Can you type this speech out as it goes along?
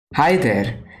Hi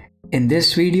there. In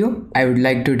this video, I would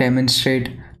like to demonstrate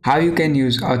how you can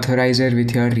use Authorizer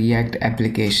with your React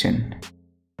application.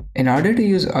 In order to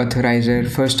use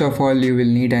Authorizer, first of all, you will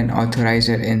need an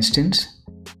Authorizer instance.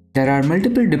 There are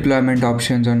multiple deployment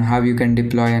options on how you can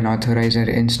deploy an Authorizer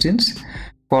instance.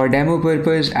 For demo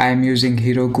purpose, I am using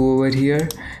Heroku over here.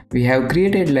 We have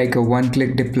created like a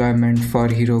one-click deployment for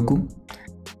Heroku.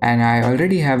 And I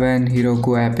already have an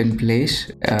Heroku app in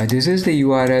place. This is the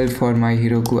URL for my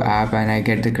Heroku app, and I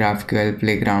get the GraphQL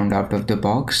playground out of the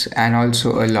box and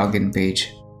also a login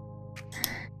page.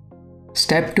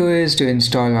 Step 2 is to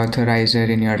install Authorizer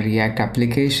in your React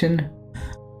application.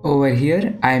 Over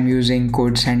here, I am using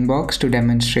Code Sandbox to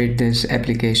demonstrate this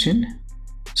application.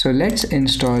 So let's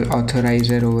install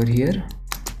Authorizer over here.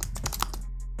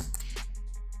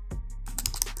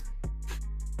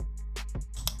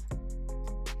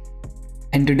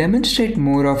 And to demonstrate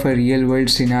more of a real-world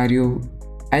scenario,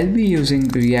 I'll be using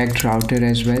React Router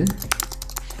as well.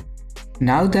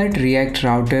 Now that React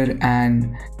Router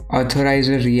and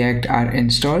Authorizer React are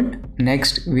installed,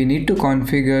 next we need to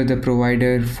configure the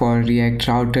provider for React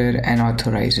Router and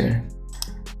Authorizer.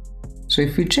 So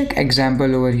if we check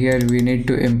example over here, we need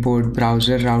to import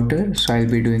browser router, so I'll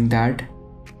be doing that.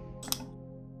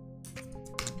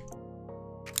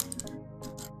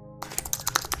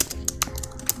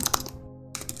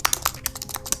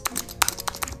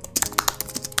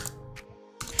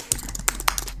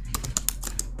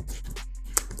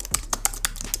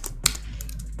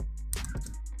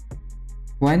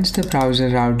 Once the browser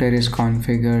router is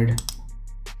configured,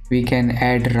 we can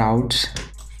add routes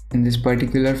in this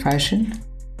particular fashion.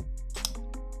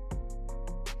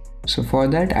 So for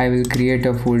that, I will create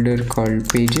a folder called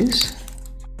pages.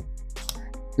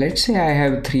 Let's say I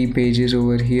have 3 pages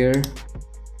over here.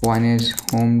 One is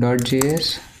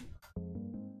home.js,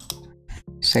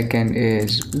 second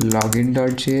is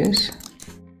login.js,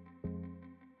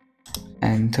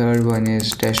 and third one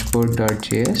is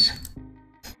dashboard.js.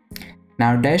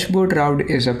 Now dashboard route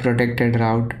is a protected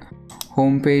route.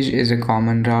 Homepage is a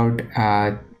common route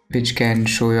which can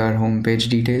show your homepage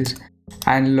details,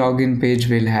 and login page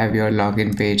will have your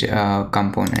login page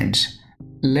components.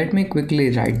 Let me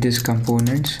quickly write these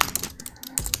components.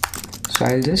 So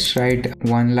I'll just write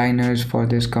one-liners for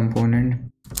this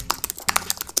component.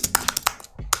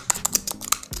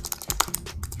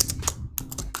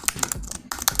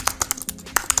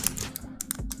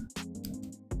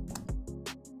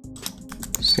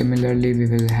 Similarly, we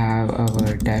will have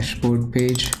our dashboard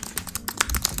page,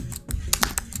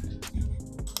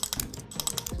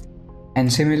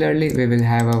 and similarly we will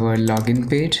have our login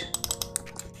page.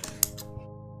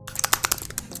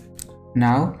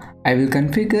 Now I will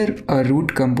configure a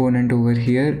root component over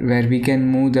here where we can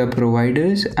move the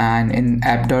providers, and in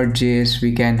app.js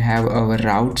we can have our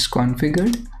routes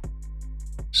configured.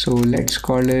 So let's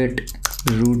call it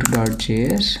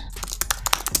root.js.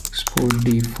 Export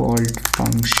default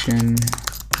function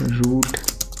root,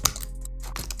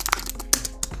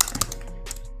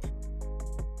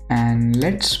 and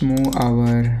let's move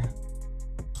our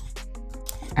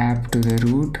app to the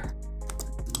root.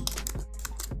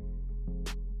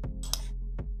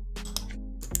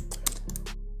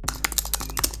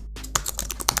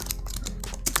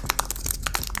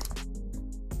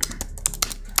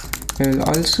 We will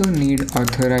also need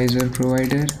authorizer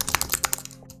provider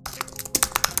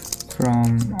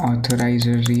from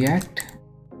Authorizer React,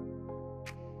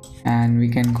 and we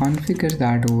can configure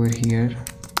that over here.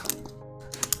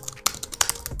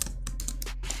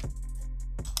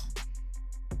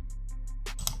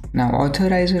 Now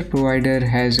Authorizer provider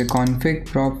has a config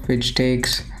prop which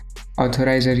takes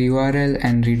authorizer URL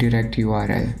and redirect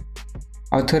URL.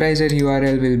 Authorizer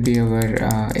URL will be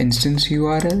our instance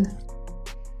URL.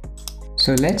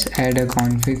 So let's add a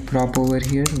config prop over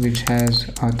here which has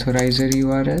authorizer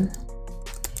URL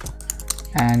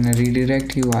and a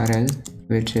redirect URL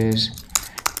which is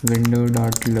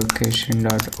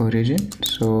window.location.origin.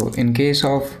 So in case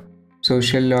of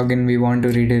social login, we want to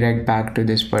redirect back to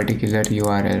this particular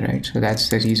URL, right? So that's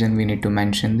the reason we need to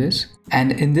mention this.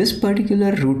 And in this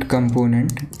particular root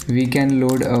component, we can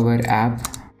load our app.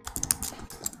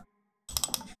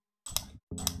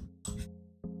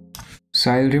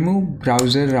 So I'll remove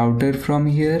browser router from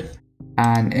here,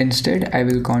 and instead I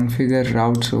will configure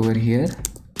routes over here.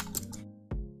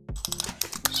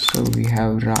 So we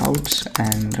have routes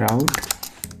and route.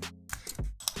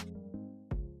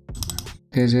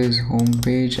 This is home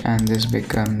page and this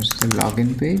becomes the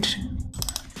login page.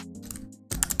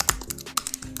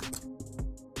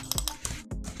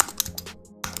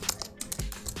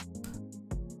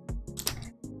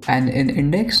 And in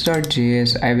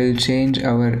index.js, I will change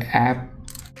our app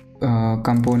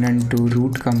component to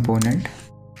root component.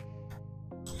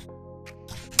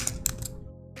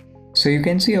 So you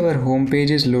can see our home page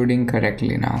is loading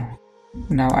correctly now.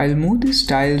 Now I'll move the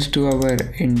styles to our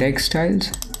index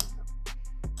styles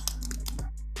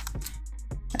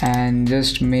and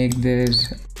just make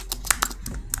this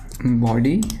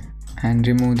body and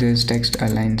remove this text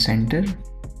align center.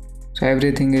 So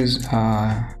everything is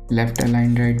left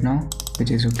aligned right now,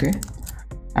 which is okay.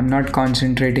 I'm not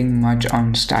concentrating much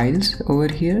on styles over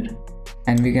here,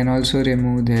 and we can also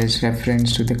remove this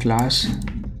reference to the class.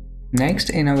 Next,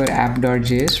 in our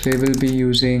app.js, we will be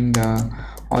using the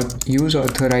use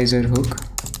authorizer hook.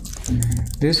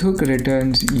 This hook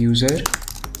returns user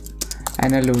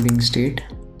and a loading state.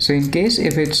 So in case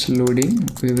if it's loading,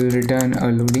 we will return a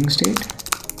loading state.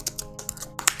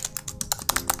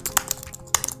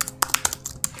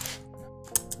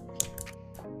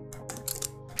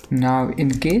 Now in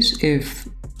case if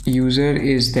user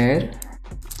is there,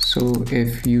 so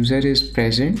if user is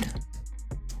present,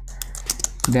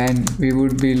 then we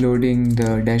would be loading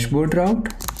the dashboard route.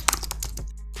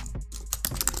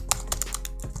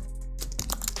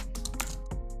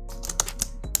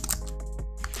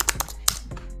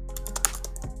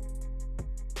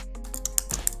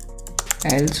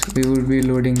 Else we would be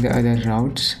loading the other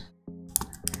routes.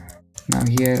 Now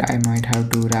here I might have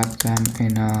to wrap them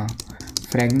in a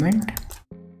fragment.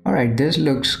 Alright, this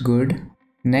looks good.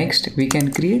 Next, we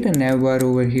can create a navbar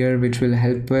over here which will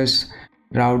help us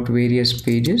route various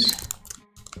pages.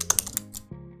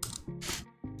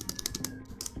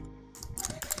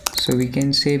 So we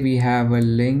can say we have a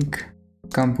link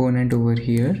component over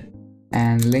here,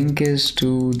 and link is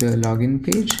to the login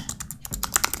page.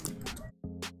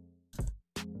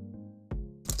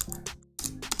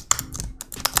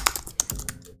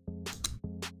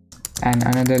 And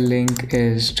another link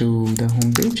is to the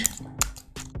home page.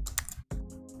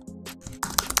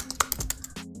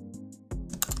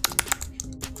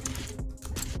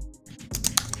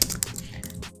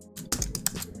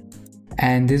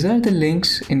 And these are the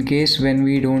links in case when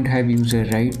we don't have user,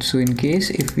 right? So in case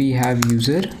if we have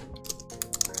user,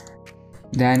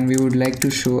 then we would like to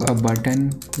show a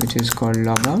button which is called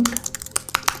logout.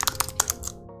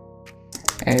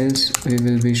 Else we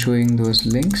will be showing those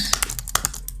links.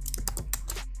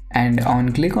 And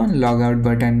on click on logout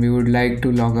button, we would like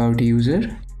to log out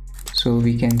user. So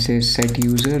we can say set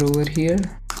user over here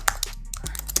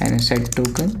and a set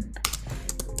token.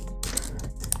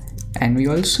 And we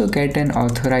also get an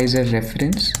authorizer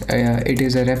reference. It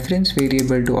is a reference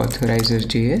variable to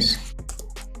authorizer.js.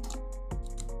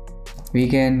 We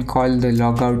can call the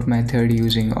logout method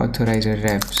using authorizer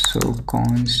ref. So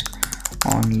const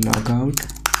on logout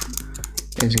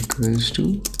is equals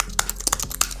to,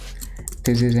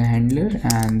 this is a handler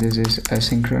and this is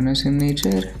asynchronous in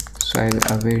nature. So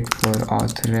I'll await for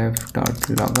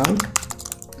auth_ref.logout.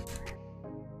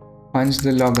 Once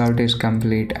the logout is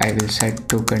complete, I will set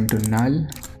token to null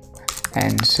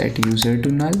and set user to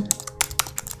null.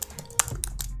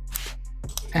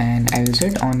 And I will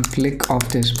set on click of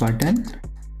this button,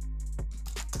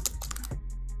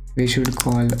 we should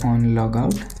call on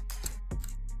logout.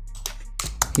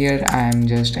 Here I am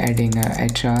just adding a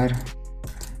HR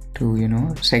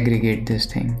to segregate this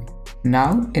thing.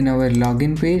 Now in our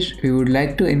login page, we would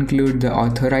like to include the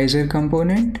authorizer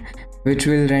component, which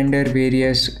will render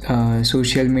various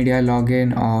social media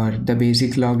login or the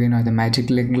basic login or the magic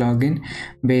link login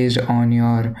based on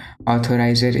your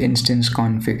authorizer instance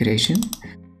configuration.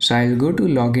 So I'll go to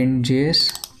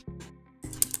login.js.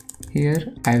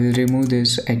 Here I will remove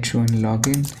this h1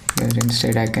 login. Here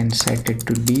instead I can set it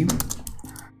to div.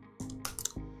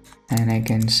 And I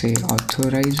can say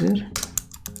authorizer.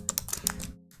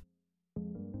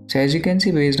 So as you can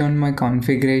see, based on my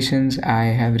configurations, I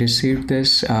have received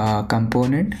this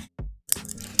component,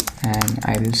 and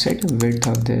I will set the width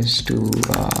of this to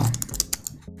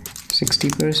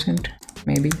 60%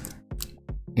 maybe.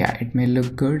 Yeah, it may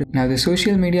look good. Now the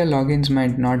social media logins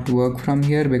might not work from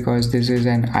here because this is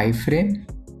an iframe.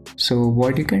 So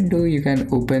what you can do, you can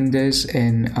open this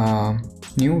in a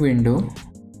new window,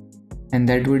 and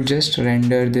that would just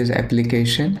render this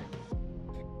application.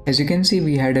 As you can see,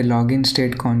 we had a login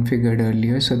state configured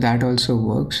earlier, so that also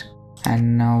works.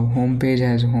 And now home page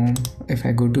has home. If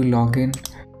I go to login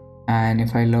and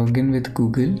if I log in with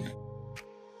Google,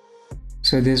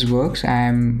 so this works. I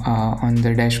am on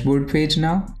the dashboard page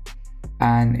now,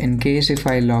 and in case if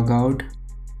I log out,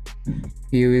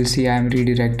 you will see I am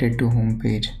redirected to home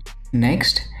page.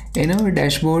 Next, in our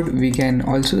dashboard, we can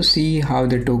also see how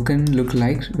the token look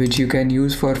like, which you can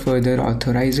use for further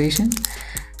authorization.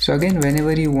 So again,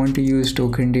 whenever you want to use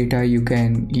token data, you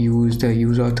can use the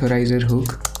use authorizer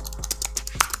hook.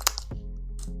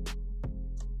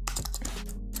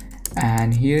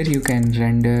 and here you can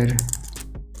render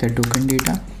the token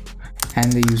data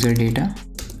and the user data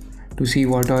to see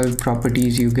what all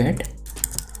properties you get.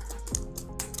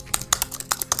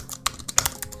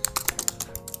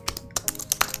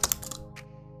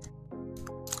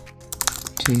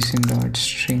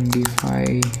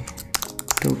 JSON.stringify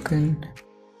token,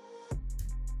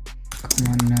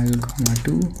 null,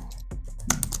 2.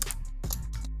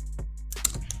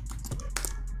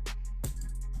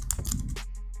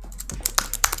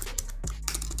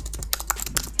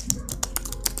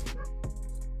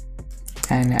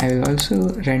 And I will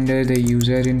also render the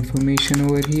user information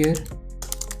over here.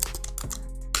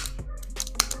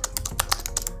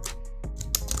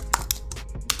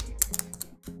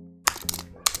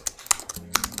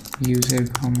 User,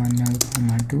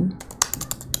 null, 2.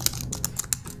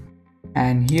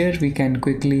 And here we can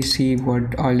quickly see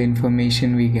what all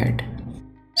information we get.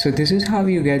 So this is how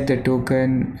you get the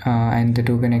token and the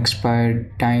token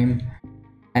expired time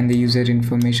and the user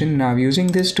information. Now using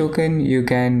this token you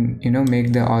can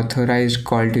make the authorized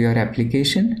call to your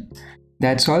application.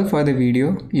 That's all for the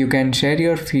video. You can share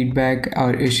your feedback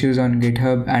or issues on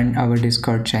GitHub and our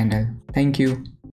Discord channel. Thank you.